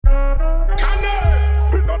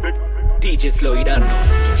DJ Slow, you don't know.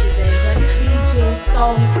 DJ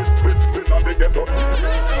Soul.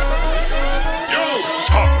 Yo,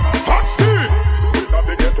 Foxy.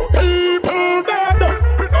 People dead.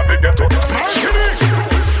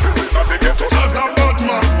 As a bad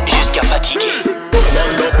man. Jusqu'à fatigué.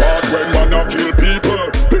 On the part when man a kill people.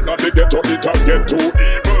 In a the ghetto it a get too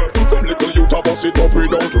evil. Some little youth a bust it up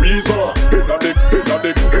without reason. In a the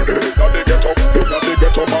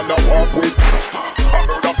ghetto man a walk with. I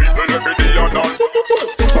murder people every day and all.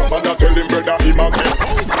 Man a tell him brother him a kill.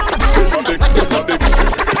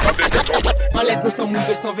 Enlève-nous sans monde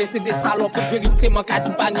de s'en c'est des salopes. Vérité, manque à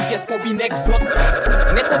du panique, qu'est-ce qu'on bine exote.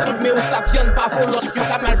 N'est qu'on tout mais où ça vient pas pour l'autre. Yo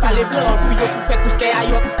ka mal parler blanc, puis yo tout fait couche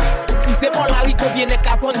ayotte. Si c'est bon la rico vient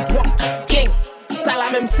qu'à vendre drop. Gang, t'as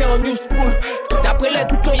la même c'est en new school. D'après les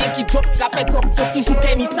boutonniers qui drop, qu'a fait drop, t'as toujours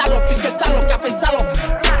qu'un salope, puisque salope qu'a fait salope.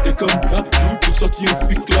 Et comme ça, nous tout sorti en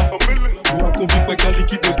speak là. Nous on combien fois qu'à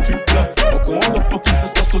liquide de street là. Encore on l'a fucking ça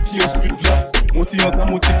sera sorti en street là. Monter en bas,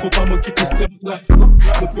 monter, faut pas manquer tes steps là.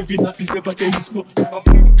 On peut venir à pisser pas qu'un muscle.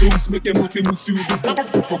 Tous mec est monté monsieur de stop.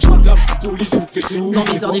 Faut que je tape, police on fait tout. Non,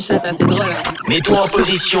 bizarre du Shatta, c'est drôle. Mets-toi en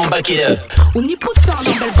position, back it up. On y pourtant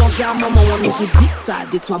dans belle bagarre, maman, on y pour dire ça.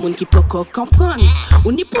 Des trois monde qui peut comprendre.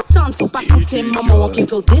 On y pourtant, faut pas coûter, maman, on qui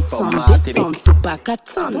fait descendre, faut pas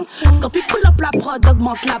qu'attendre. Scorpio pull up la prod,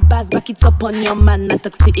 augmente la base, back it up on your man, na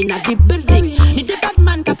toxic in a the building. Ni des bad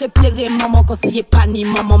man qui fait plaire, maman, quand s'y est pas ni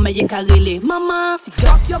maman, mais y'a carré. Maman, si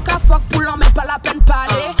fuck yo ka fuck pour l'en même pas la peine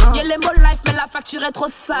parler. Y'a les mots life, mais la facture est trop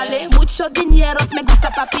salée. Mucho dineros, me gusta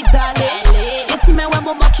papi dale. Et si me ouais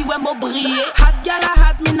mon qui ouais mon briller. Hot gala,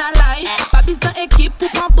 hot mina lie. Pas besoin équipe pour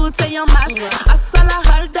prendre bouteille en masse. Asala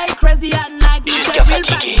all day, crazy at night. Jusqu'à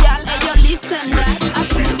fatigué. Hey yo, listen right.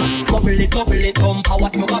 Bubble it, I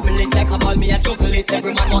watch me wobble it. Like a ball, me a juggle it.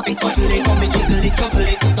 Every man want to cuddle it. So me jiggle it, juggle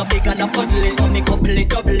it. It's not big and I puddle it. So me couple it,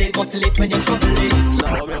 double it. Muscle it when you trouble it.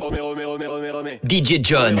 DJ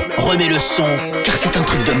John, remets le son, car c'est un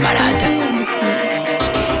truc de malade.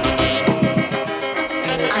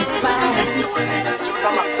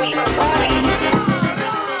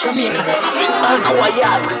 C'est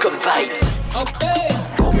incroyable comme vibes.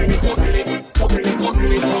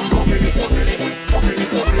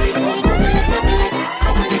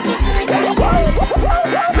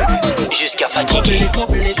 Jusqu'à fatigué.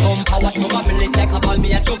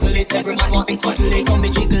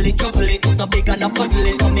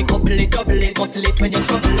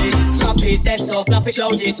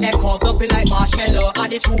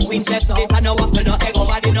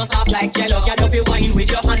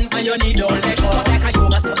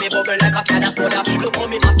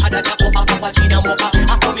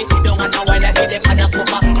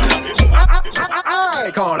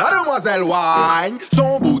 Quand la demoiselle wine,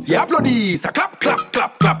 son booty applaudit, ça clap, clap,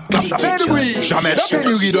 clap, clap, clap, ça fait du bruit. Jamais de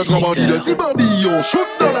pénurie de grands bandits, de petits bandits, on shoot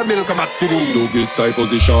dans la mille comme à Télé. Doggy style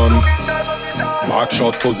position, back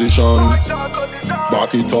shot position,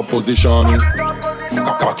 back it up position,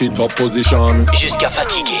 cock it up position. Jusqu'à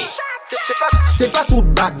fatigué. C'est pas tout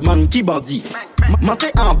badman qui bandit, moi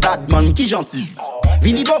c'est un badman qui gentil.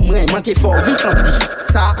 Vini bon moi, manqué fort, oui senti.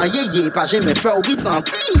 Ça, un yéyé, pas jamais fort, oui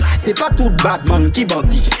senti. C'est pas tout badman qui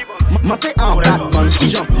bandit, moi c'est un badman qui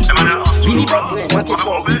gentil. Vini bon moi, manqué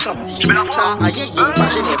fort, oui senti. Ça, un yéyé, pas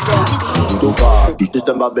jamais fort, oui senti. Tout face, du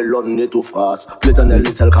système Babylone est tout face. L'éternel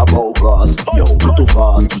est celle qui a pas au glace. Yo, tout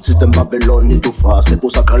face, du système Babylone est tout face. C'est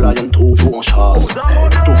pour ça que la y'aime toujours en chasse.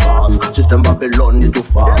 Tout face, système Babylone est tout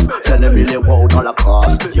face. C'est l'ennemi les wow dans la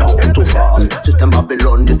classe. Yo, tout face, système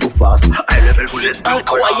Babylone est tout face. C'est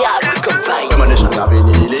incroyable comme vibe. Même les chants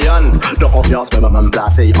d'avenir Liliane, de confiance même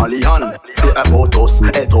placé en liane. C'est un potos,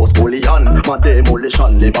 ethos pour liane. Ma démolition,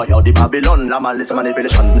 les bailleurs de Babylone. La malice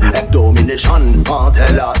manipulation, domination. Quand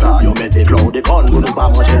elle a ça, yo mettez flow des connes. Vous ne pas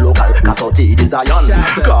manger local, qu'à sortir des Zion.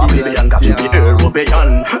 Caribbean, qu'à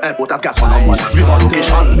européenne. Importation en mode, vivant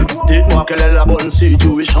location. Dites-moi quelle est la bonne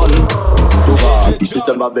situation. Tout face, du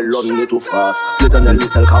système Babylone est tout face. L'éternel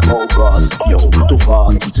est celle qui a pas au glace. Yo, tout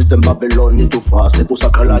face, du système Babylone est tout face. C'est pour ça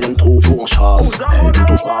que la y'aime toujours en chasse.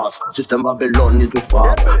 Tout face, système Babylone est tout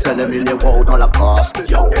face. C'est l'ennemi les wow dans la classe.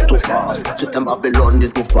 Yo, tout face, système Babylone est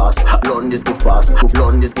tout face. L'on est tout face,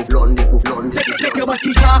 l'on est tout, l'on est tout, l'on est tout. Make your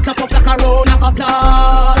body jack, clap up like a roll of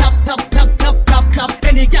applause. Clap, clap, clap, clap, clap.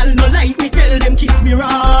 Any gal no like me, tell them kiss me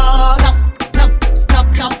raw. Clap, clap,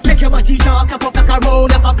 clap, clap. Make your body jack, clap up like a roll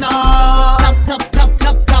of applause. Clap, clap,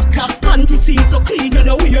 clap, clap, clap. Panty seat so clean, you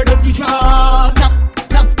know wear dirty drawers. Clap,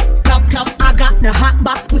 clap, clap, clap. I got the hot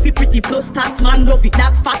box, pussy pretty 50 plus tax, man love it,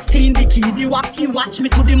 that facts clean the key. The wax, you watch me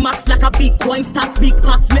to the max like a big coin stacks, big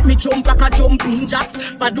packs, make me jump like a jumping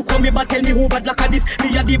jacks. But do come me but tell me who bad like a this.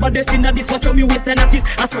 Me a the baddest in a this, watch how me waste and at this.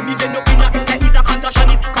 I saw me bend up in a S like is a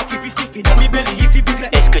contortionist. Cocky fisty feed on me belly if he big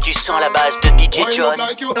like. Est-ce que tu sens la base de DJ John?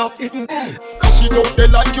 She don't they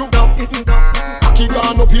like you. Aki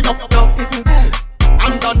gone up in up.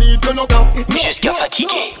 Underneath you know. Jusqu'à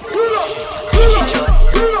fatiguer. DJ John.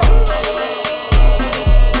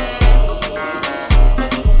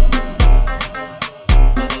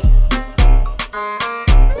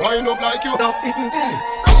 Wind up like you.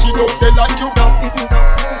 She don't they like you.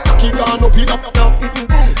 Aki gone up in up.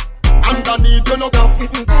 Underneath you know.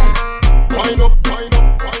 Wind up, wind up,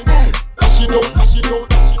 wind up. She don't. Aki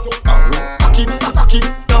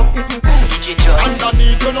down. DJ John.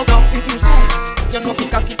 Underneath you know. You know we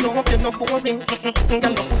cock it up, you know boring. You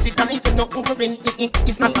know pussy tight, you know boring.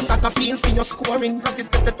 It's not a soccer field for your scoring. But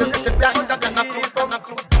it blind than a close.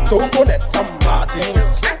 Don't connect from Martin.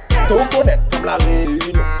 Don't connect from La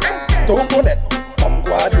Réunion. Don't connect from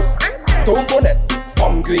Guadeloupe. Don't connect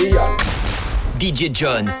from Guyane. DJ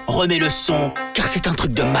John, remets le son, car c'est un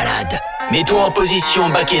truc de malade. Mets-toi en position,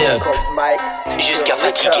 back it up. Jusqu'à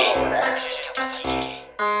fatiguer.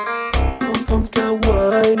 Pom can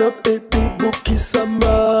wind up, baby, bookie ça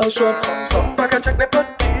marche. Pas qu'à check les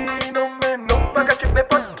petits, non mais non, pas qu'à check les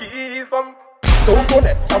petits femmes. Don't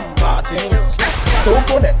connect from Martin. Don't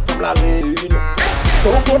connect from La Réunion.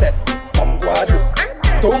 Don't connect from Guadeloupe.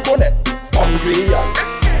 Don't connect from Guyane.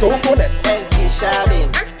 Don't connect. Belty Chavin,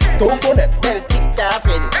 Don't connect. Belty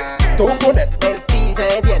Cafin, Don't connect. Belty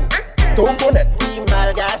Indienne, Don't connect. Belty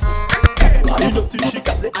Malgassi. I love to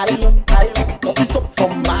Chicago. I love it up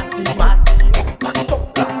from Martin.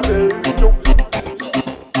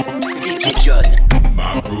 DJ John.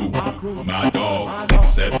 My crew, my dogs,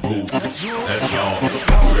 set rules, set laws. We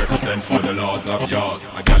represent for the lords of yards.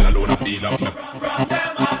 I got a load of deal up in the front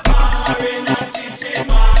them apart in a chichi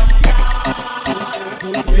man.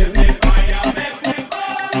 Give me fire, make me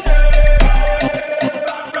burn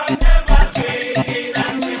from them a tree in a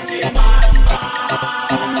chichi man.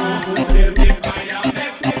 Give me fire,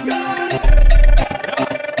 make me burn from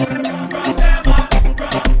them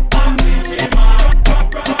a chichi man.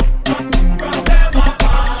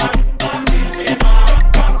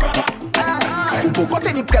 Pour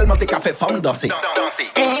côté ni prellement t'es qu'à faire femme danser.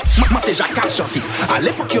 Moi t'es Jacques chanté. À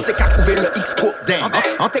l'époque yo t'es qu'à trouver le X trop dingue.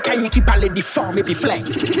 En t'es qu'à qui parlait des formes et puis flingue.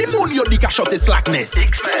 Qui moun yo dit qu'à chanter slackness.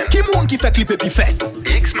 Qui moun qui fait clip et puis fesse.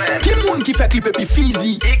 Qui moun qui fait clip et puis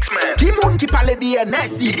physi. Qui moun qui parlait des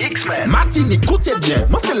NSI. Martini, écoutez bien.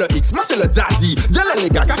 Moi c'est le X, moi c'est le daddy. Dès les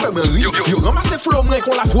gars qu'a fait me rire. Yo ramassé full au moins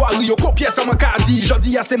qu'on la voit. Yo copié ça mon caddie.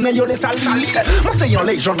 Jodi à ces mains yo les sali. Moi c'est yon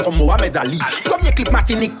légende comme Mohamed Ali. Premier clip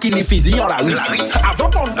Martinique qui n'est physi en la rue. Avant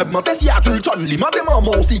qu'on augmente si y a tout le temps. L'immense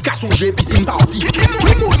maman aussi qu'à songer puis c'est une partie.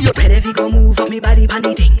 Ready fi go move up me body pan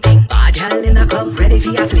the thing. Bad girl in a club, ready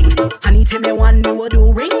fi a fling. Honey tell me one me what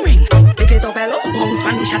do ring ring. Pick it up hello, bounce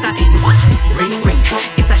pan the shatta thing. Ring ring,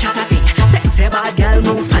 it's a shatta thing. Sexy bad girl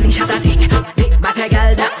move pan the shatta thing. Big bad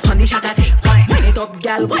girl that pan the shatta thing. Wind it up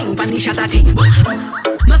girl, wine pan the shatta thing.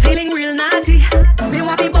 Me feeling real naughty. Me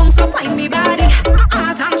want fi bounce up wine me body.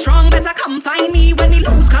 Hot and strong, better come find me when me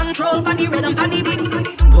lose control pan the rhythm pan the beat.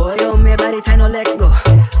 Boy, oh me body tight no let go.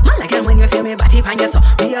 Man like it when you feel me body pan your so.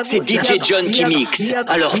 C'est DJ John qui mixe,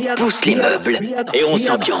 alors pousse les meubles et on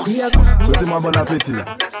s'ambiance. Souhaitez-moi bon appétit.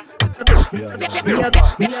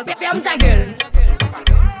 Ferme ta gueule.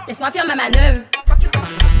 Laisse-moi faire ma manœuvre.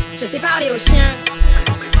 Je sais parler aux chiens.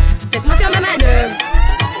 Laisse-moi faire ma manœuvre.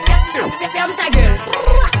 Ferme ta gueule.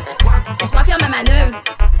 Laisse-moi faire ma manœuvre.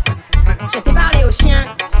 Je sais parler aux chiens.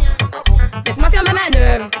 Laisse-moi faire ma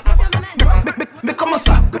manœuvre. Mais comment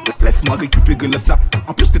ça? Laisse-moi récupérer le snap.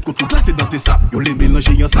 En plus t'es trop tout glacé dans tes saps. Yo les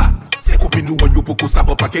mélangés en ça. C'est copines nous yo poco ça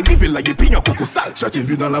va pas qu'elle rive là y'a pignon coco sale. Je t'ai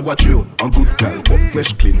vu dans la voiture, en good gal,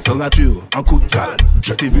 fresh clean, sans rature, en coup de cal.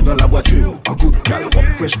 Je t'ai vu dans la voiture, en good gal,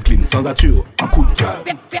 fresh clean, sans rature, en coup de cal.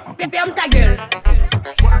 Ferme ta gueule.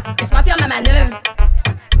 Laisse-moi faire ma manœuvre.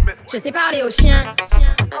 Je sais parler aux chiens.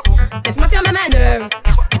 Laisse-moi faire ma manœuvre.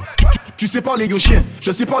 Tu sais parler aux chiens,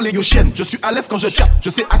 je sais parler aux chiennes. Je suis à l'aise quand je chatte,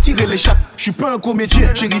 je sais attirer les chats. Je suis pas un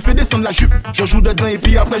comédien, chérie fais descendre la jupe. Je joue dedans et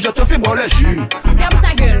puis après je te fais boire la jus. Ferme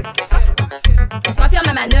ta gueule. Laisse-moi faire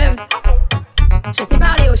ma manœuvre. Je sais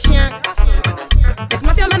parler aux chiens.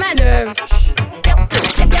 Laisse-moi faire ma manœuvre. Ferme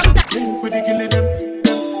ta gueule.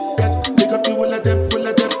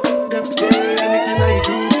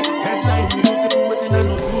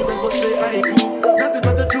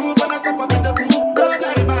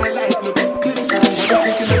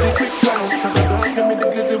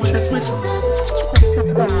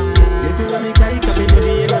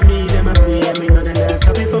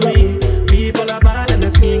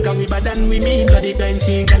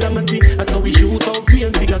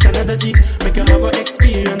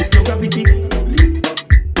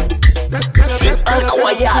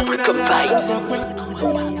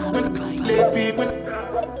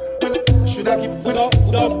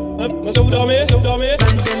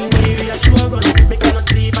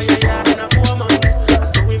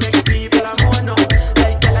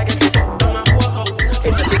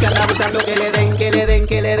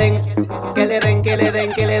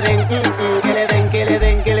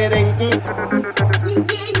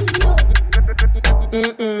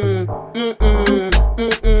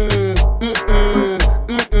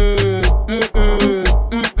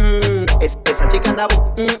 Esa chica anda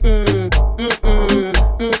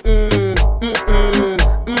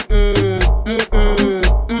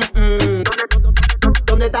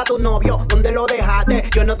 ¿Dónde está tu novio? ¿Dónde lo dejaste?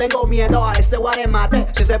 Yo no tengo miedo a ese guaremate.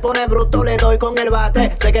 Si se pone bruto le doy con el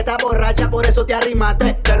bate. Sé que está borracha, por eso te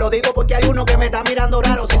arrimaste. Te lo digo porque hay uno que me está mirando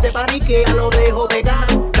raro. Si se paniquea lo dejo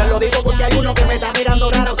vegano. Te lo digo porque hay uno que me está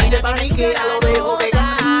mirando raro. Si se paniquea lo dejo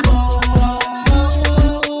vegano.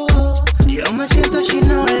 Yo me siento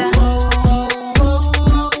chinola.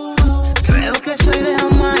 Creo que soy de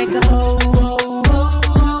Jamaica.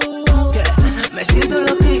 Me siento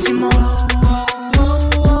loquísimo.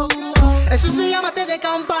 Eso se llama té de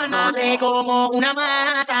campana. No sé cómo una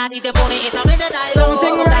mata y te pone esa mente de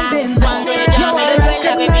Something rising. Cuando ella me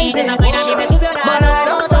recuerda que pide esa pena y me subió But I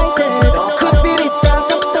don't fight it. Could be the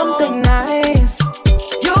start of something nice.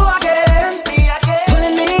 You again,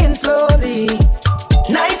 pulling me in slowly,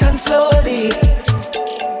 nice and slowly.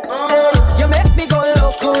 You make me go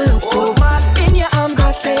loco, loco. In your arms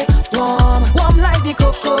I stay warm, warm like the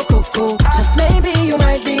cocoa, cocoa. Just maybe you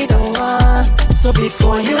might be the one. So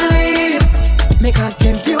before you leave, make I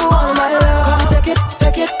give you all my love. Come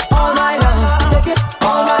take it, all my love. Take it,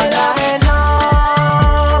 all my love.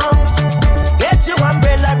 get your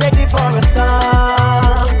umbrella ready for a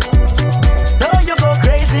storm. No, you go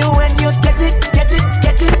crazy when you get it.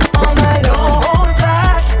 All my love. Don't hold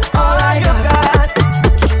back. All I got.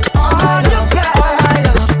 All you got. All I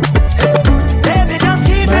love. Baby, just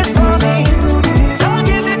keep it for me. Don't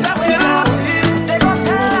give it away. They gon'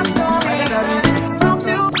 tell stories from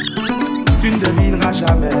you. Tu ne devineras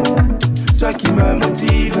jamais ce qui me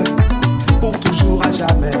motive pour toujours à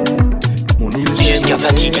jamais. Mon île Jusqu'à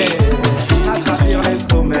fatiguer. à gravir les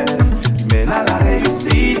sommets qui mènent à la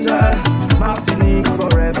réussite. Martinique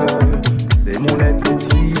forever, c'est mon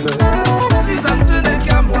leitmotiv. Si ça ne tenait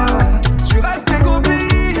qu'à moi, je restais qu'au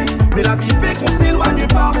pays. Mais la vie fait qu'on s'éloigne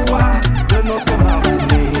parfois de notre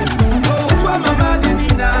Martinique. Oh, toi, maman des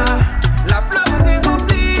Nina, la fleur des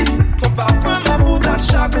Antilles, ton parfum m'envoûte à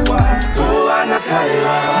chaque fois. Oh,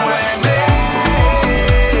 Anakaela,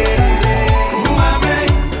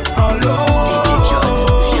 DJ John,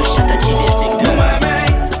 viens chatatiser le secteur.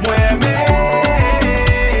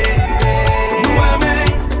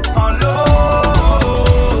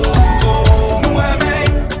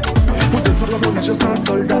 Juste un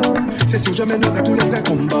soldat, c'est sûr je mènerai tous les vrais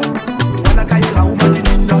combats. Anakaela ou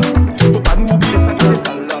Madinina, faut pas nous oublier ça qui est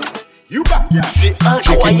sale. You back, yeah. C'est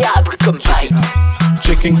incroyable comme vibes.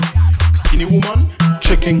 Checking, skinny woman,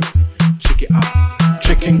 checking, check it ass,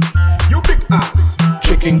 checking, you big ass,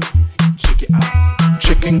 checking, check it ass,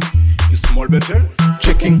 checking, you small button,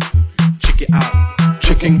 checking, check it ass,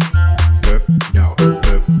 checking, up, down,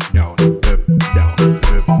 up, down, up, down,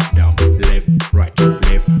 up, down, left, right,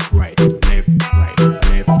 left, right, left, right,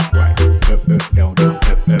 left, right, up, down, down,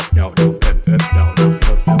 up, down, down, up, down, down,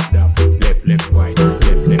 up, down, left, left, right,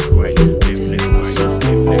 left, left, right, left, left, right, left,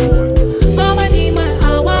 left, right. Mama di my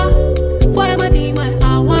awa, fue di my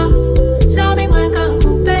awa. Sabe my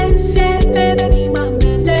kakupe, se bebe di my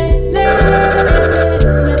mele.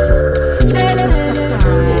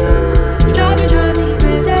 Drive me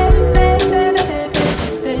crazy,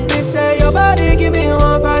 baby. They say your body give me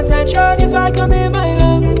one attention. If I come in my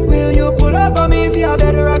love, will you pull up on me via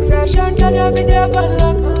better accession? Can you be there for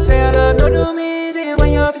luck? Say I love no do me easy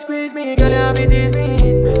when you have to squeeze me. Can you be this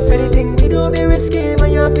me? Say the thing we do be risky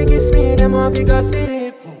when you have to kiss me. Them off you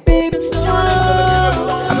gossip, baby.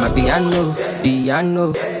 I'm a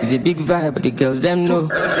piano is a big vibe, but the girls them know.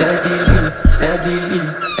 Steadily,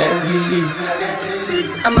 heavily.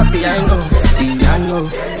 I'm a piano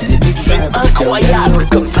is a big C'est vibe, but the girls them incroyable know.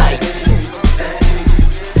 comme vibes.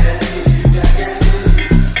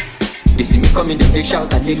 They see me coming, they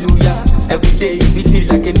shout hallelujah. Every day it be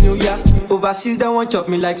like a new year. Overseas they want chop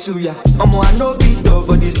me like suya. I know beat up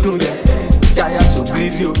for this dunya. Tire so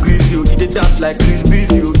greasy, they dance like Chris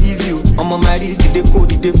Breezy, easy. I'm on my wrist, they cold,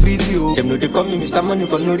 they freeze you. Them know they call me Mr. Money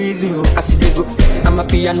for no reason. I see they go, I'm a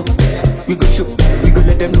piano. We go show, we go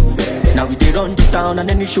let them know. Now we they run the town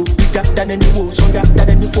and any show bigger than any woe, stronger than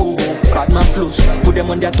any foe. Bad man flows, put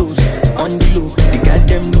them on their toes, on the low, they got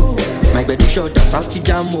them know. My bed is short, South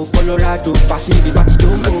Jamo, Colorado, pass me the party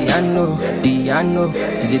jumbo. Piano,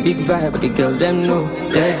 is a big vibe, but the girls them know.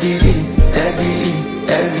 Steadily,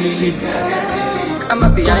 heavily. I'm a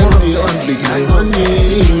piano,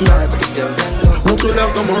 On te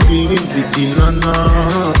lève comme un pire, c'est nana.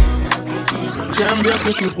 J'aime bien ce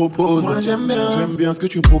que tu proposes. Moi j'aime bien ce que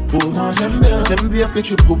tu proposes. Moi j'aime bien ce que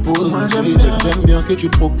tu proposes. Moi j'aime bien ce que tu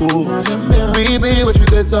proposes. Moi j'aime bien. Baby, ouais tu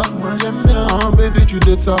dettes ça. Moi j'aime bien. Ah baby tu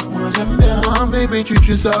dettes ça. Moi j'aime bien. Ah baby tu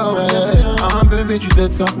tues ça. Ouais. Ah baby tu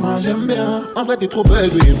dettes ça. Moi j'aime bien. En vrai t'es trop belle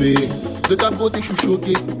bébé. De ta beauté je suis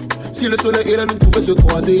choqué. Si le soleil et la lune pouvaient se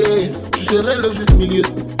croiser, tu serais le juste milieu.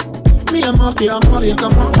 Mi amor, t'es amour, rien qu'à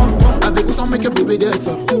moi. Avec ou sans make-up, bébé, d'être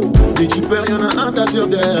ça. Des typeurs, y'en a un, t'as sur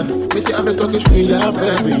terre. Mais c'est avec toi que je suis la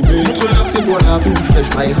paix, baby. Montre-leur c'est moi la plus fraîche,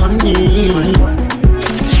 my honey.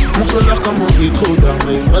 Montre-leur comment t'es trop tard,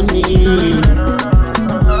 my honey.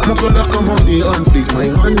 Montre-leur comment t'es on fleek, my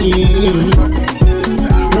honey.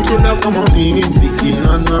 Montre-leur comment t'es une sexy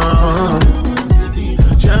nana.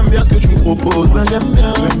 J'aime bien ce que tu proposes, moi j'aime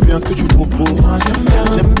bien ce que tu proposes, moi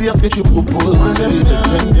j'aime bien ce que tu proposes, moi j'aime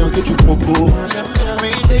bien ce que tu proposes,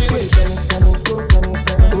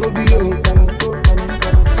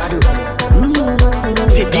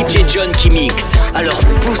 C'est DJ John qui mixe, alors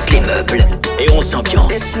pousse les meubles et on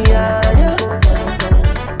s'ambiance.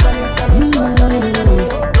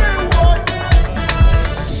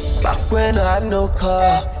 Back when I had no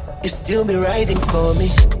car, you still be riding for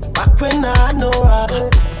me. Back when I had no rubber,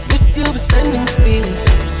 you still be spending feelings.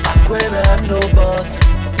 Back when I had no boss,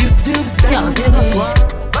 you still be standing me.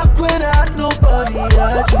 Back when I had nobody, I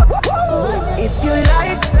you. If you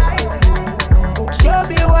like, show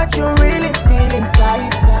me what you really feel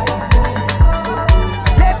inside.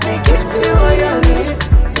 Let me kiss you on your lips.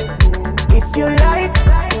 If you like,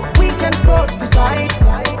 we can both decide.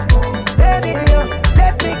 Baby,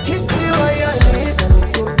 let me kiss you on your lips.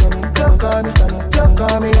 Jump on me, jump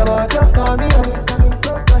on me, I'm on, jump on me,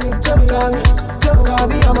 jump on me, jump on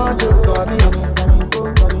me, I'm on, jump on me,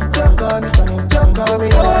 jump on me,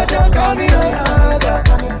 oh, jump on me,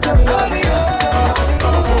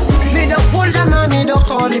 me don't pull the man, me don't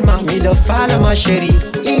call him, me don't follow my sherry.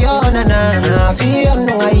 Yo, na na, feel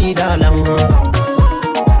no I dalang.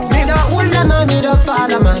 Me don't pull the man, me don't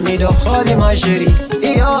follow me don't call him my sherry.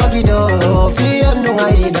 Yo, gido, feel no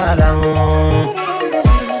I dalang.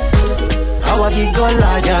 Awagi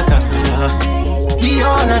gola jaka,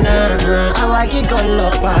 iyo nana. Awagi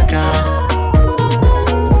gola paka.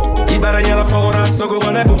 Ibara yara fora sogo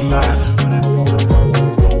gole buma.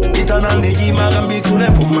 Itana negi magambi tune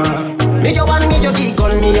buma. Mi jo wan mi jo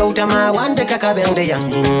gigol mi outama wande kaka bende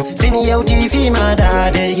yang. Simi yo TV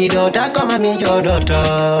madade gido takoma mi jo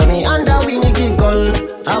doto. Mi anda wini gigol.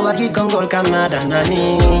 Awagi gongol kamada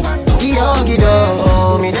nani. Iyo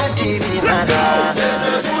gido mi na TV madade.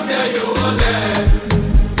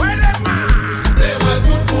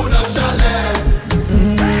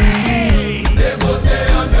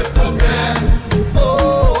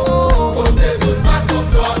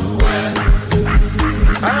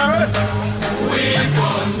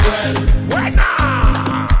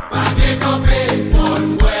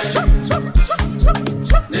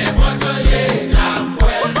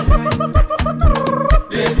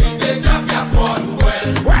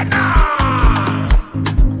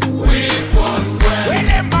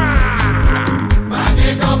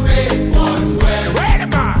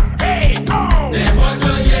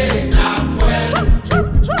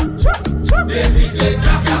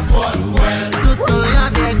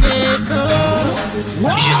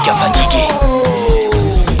 Jusqu'à fatiguer.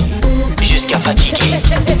 Jusqu'à fatiguer.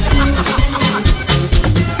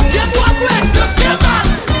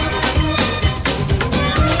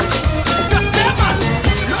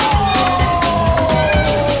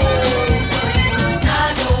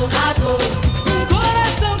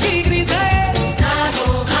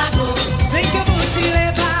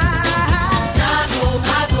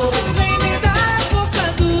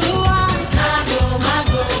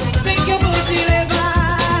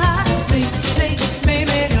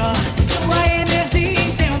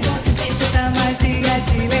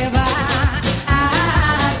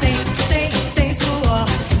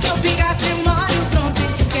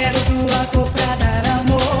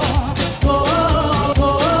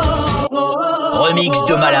 Remix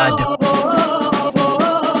de malade.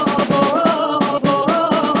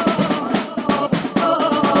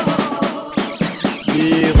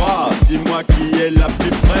 Miroir, dis-moi qui est la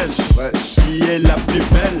plus fraîche, qui est la plus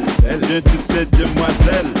belle de toutes ces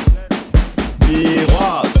demoiselles.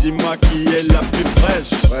 Miroir, dis-moi qui est la plus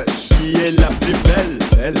fraîche, qui est la plus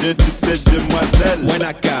belle de toutes ces demoiselles.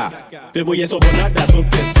 Wanaka, fais bouillir son bonada, son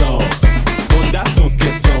caisson. Bonda son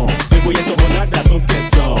caisson, fais bouillir son bonada, son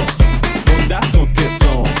caisson. Bonda son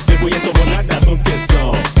caisson, fais bouillir son bonada, son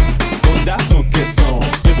caisson. Bonda son caisson,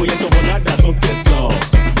 fais bouillir son bonada, son caisson.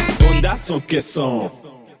 Bonda son caisson.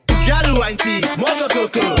 Y'a le wine si, mon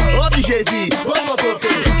coco, obligé dit, bon popo.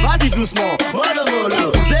 Vas-y doucement, mollo,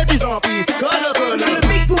 des plus en piste, colo. Le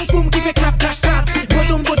big boom boom qui fait clap clap clap.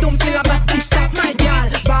 Bottom c'est la basse qui tape, my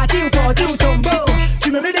gal. Bâti ou fort ou tombeau.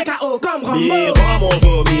 Tu me mets des KO comme Rambo. Miroir mon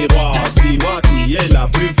beau miroir, dis-moi qui est la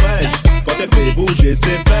plus fraîche. Quand elle fait bouger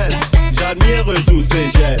ses fesses, j'admire tous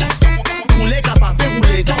ses gestes. Pour les capables de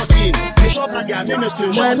rouler tantine, les champs à gagner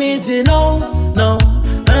monsieur Jean. Moi me dis non,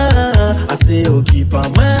 assez ok pas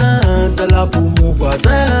moi, c'est là pour mon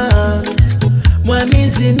voisin. Moi me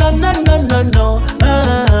dis non,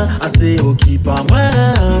 assez ok pas moi,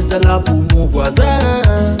 c'est là pour mon voisin.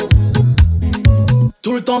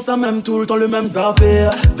 Tout le temps ça même, tout le temps le même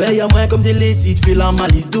affaire. Veille à moi comme des lessites, fait la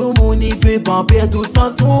malice de mon y fait pas perdre. De toute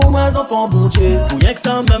façon, mes enfants bon Dieu. Pour rien que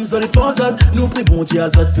ça même, ça les forçades. Nous prie bon Dieu à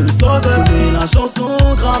ça de faire le sort. Connais la chanson,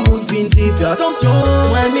 grand monde finti, fais attention.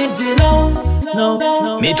 Moi me dis non.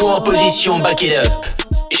 Mets-toi en position, back it up,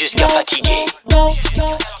 jusqu'à fatiguer.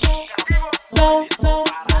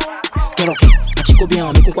 Quel ok, un chico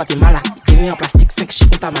bien, mais pourquoi t'es malade? T'es en plastique 5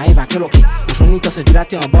 chiffres, t'as ma Eva, quel ok. Aujourd'hui, t'as se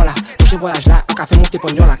dilaté en bas là. Prochain voyage là, on a fait monter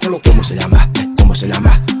pognon là, quel ok. Como se llama, como se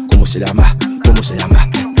llama, como se llama, como se llama,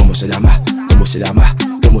 como se llama, como se llama,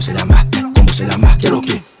 como se llama, como se llama, quel ok.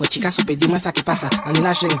 Ouais, chica, sope, dis-moi ça qui passe. En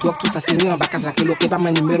la jeune, toi, tout ça, c'est en bacasa. Quel ok, va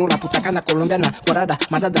ma numéro la putacana colombiana, Corada,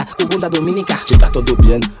 Madada, Cubunda Dominica. Chica todo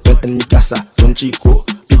bien, ven en mi casa, Don Chico.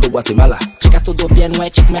 Guatemala. Chicas todo bien, ouais,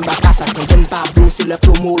 chic même bacasa. Con Don Pablo, c'est le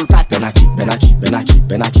promo, le pâte. Ven aquí, mamacita.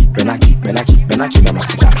 Ven aquí.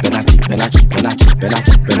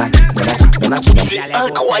 C'est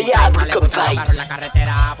incroyable comme vibes. La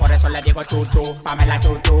carretera, por eso le digo chuchu, Pamela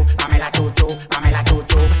chuchu, Pamela chuchu, Pamela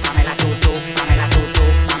chuchu, Pamela chuchu, Pamela chuchu,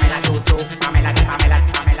 Pamela chuchu, Pamela chuchu,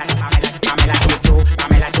 Pamela chuchu,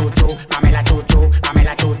 Pamela chuchu, Pamela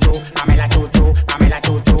chuchu, Pamela chuchu, Pamela chuchu, Pamela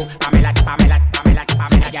chuchu,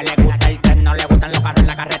 ya le gusta el tren, no le gustan los carros en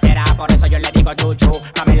la carretera, por eso yo le digo chuchu.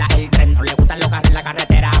 Pamela el tren, no le gustan los carros en la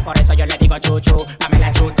carretera, por eso yo le digo chuchu.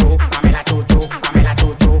 Pamela chuchu, Pamela chuchu, Pamela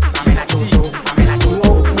chuchu, Pamela chuchu, Pamela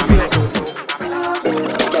chuchu, Pamela chuchu.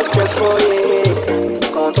 Quelle cette folie,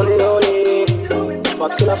 quand on est olé, je crois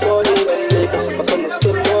que c'est la folie, laisse-les penser quand on nous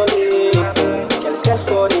c'est folie. Quelle cette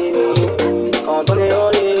folie, quand on est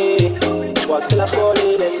olé, je crois que c'est la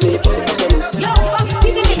folie, laisse-les penser quand on nous c'est folie.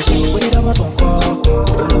 Je suis brûlé dans ton corps,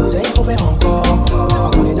 de l'oseille faut faire encore. Je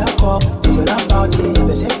crois qu'on est d'accord, toute la partie,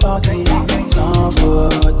 ben c'est parti. Sans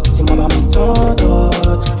faute, c'est moi parmi tant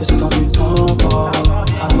d'autres, je suis tendu encore.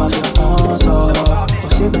 On va faire en sorte, on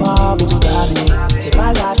sait pas pour toute la vie. C'est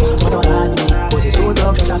pas là, je me sens dans la nuit. Posé sous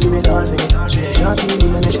l'homme, je la fumée dans le vide. Je suis gentil, mais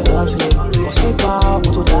même je suis dans le fil. On sait pas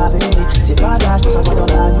pour toute la vie. C'est pas là, je me sens dans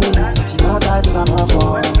la nuit. Sentimental, c'est vraiment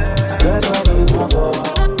fort. T'as besoin de rythme fort.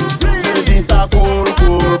 Je dis ça cool.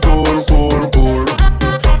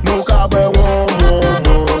 Nous cabez wom.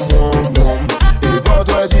 Et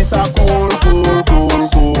votre dit ça cool.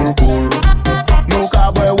 Nous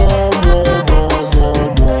cabez wom.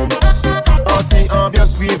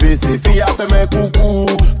 Anti-ambiance privée, c'est filles à faire mes coucou.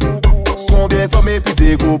 Combien de femmes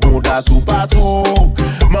épitées, go bonda tout partout.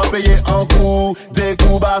 M'en payer en coup, des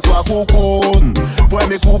coups bas, toi coucou. Pour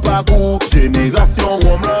mes coups par coup, génération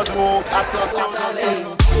wom l'endroit. Attention.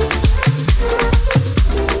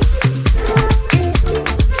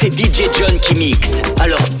 C'est DJ John qui mixe,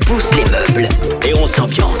 alors pousse les meubles et on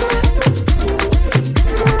s'ambiance.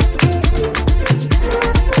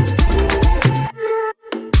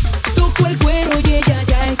 Toco el cuero y ella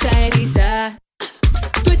ya está erizada.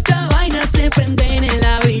 Toda esta vaina se prende en el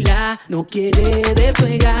Ávila. No quiere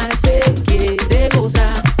despegarse, quiere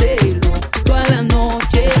gozárselo. Toda la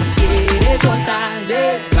noche quiere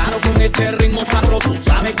soltarle. Claro, con este ritmo sabroso,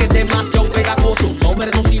 sabe que es demasiado pegajoso.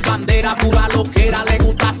 Sobredosis, bandera, pura loquera, le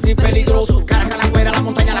gusta así peligroso. Caracas, la fuera, la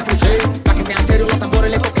montaña la crucé. Pa' que sean serios los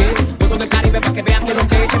tambores le toqué. Fuego del Caribe pa' que vean que lo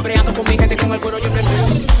que es. Siempre ando con mi gente con el cuero y el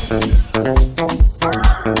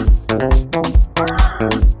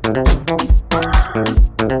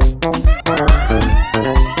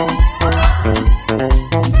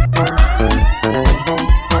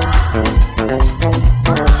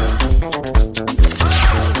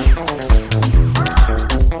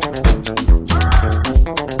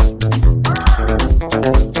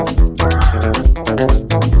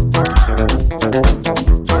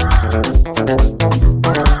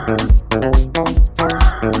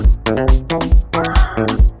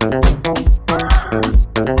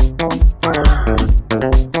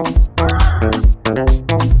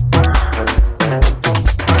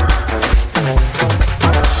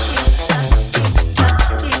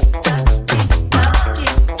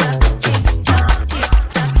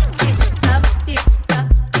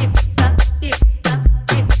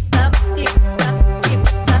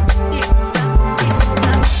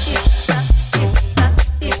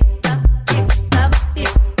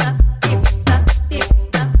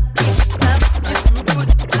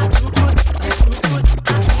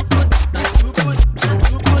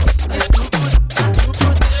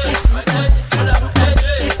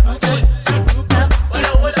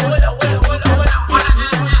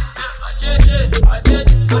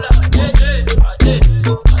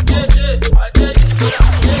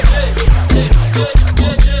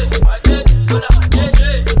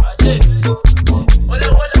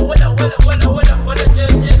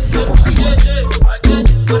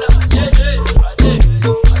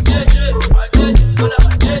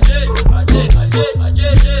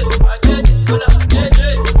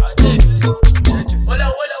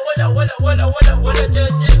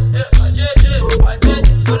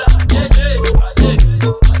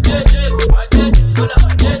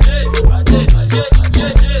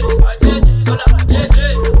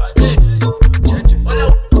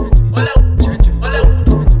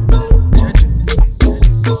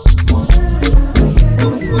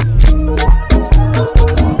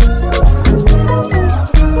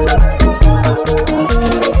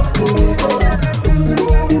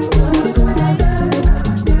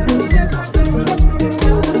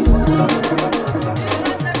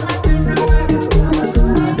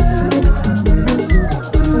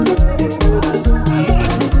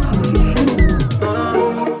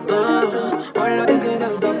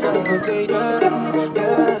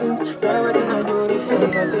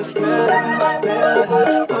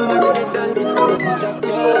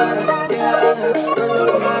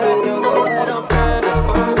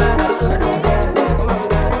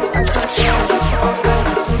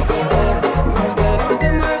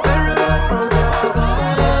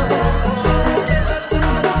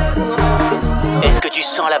Est-ce que tu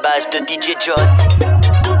sens la base de DJ John?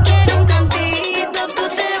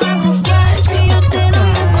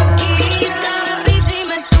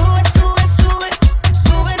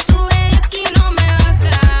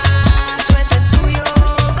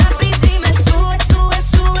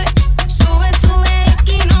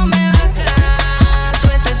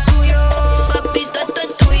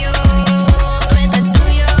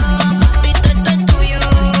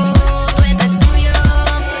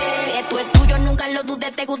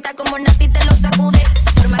 Te gusta como Nati te lo sacude.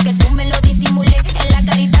 Forma que tú me lo disimules. En la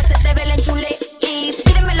carita se te ve el enchule. Y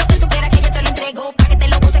pídeme lo que tú quieras que yo te lo entrego. Pa' que te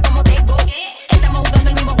lo use como tengo. Estamos jugando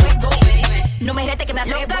el mismo juego. No me rete que me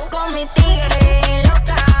atrevo. Loca con mi tigre.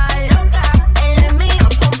 Loca, loca. Él es mío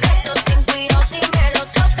completo. Ten cuidado si me lo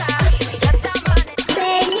toca.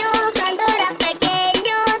 Sueño cuando era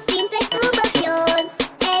pequeño. Simple turbación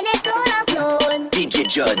en el corazón. DJ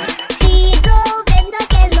John. Sigo viendo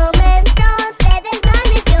que el momento se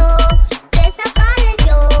desvaneció,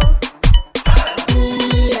 desapareció.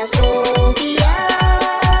 Mira Sofía,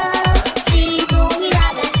 sin tu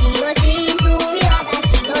mirada sigo, sin tu mirada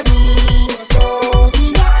sigo. Dime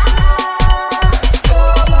Sofía,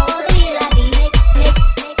 ¿cómo dirá? Dime,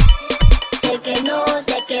 sé que no,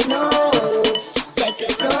 sé que no, sé que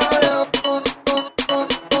solo.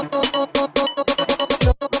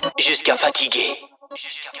 Jusqu'à fatigué.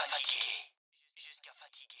 Jusqu'à fatigué.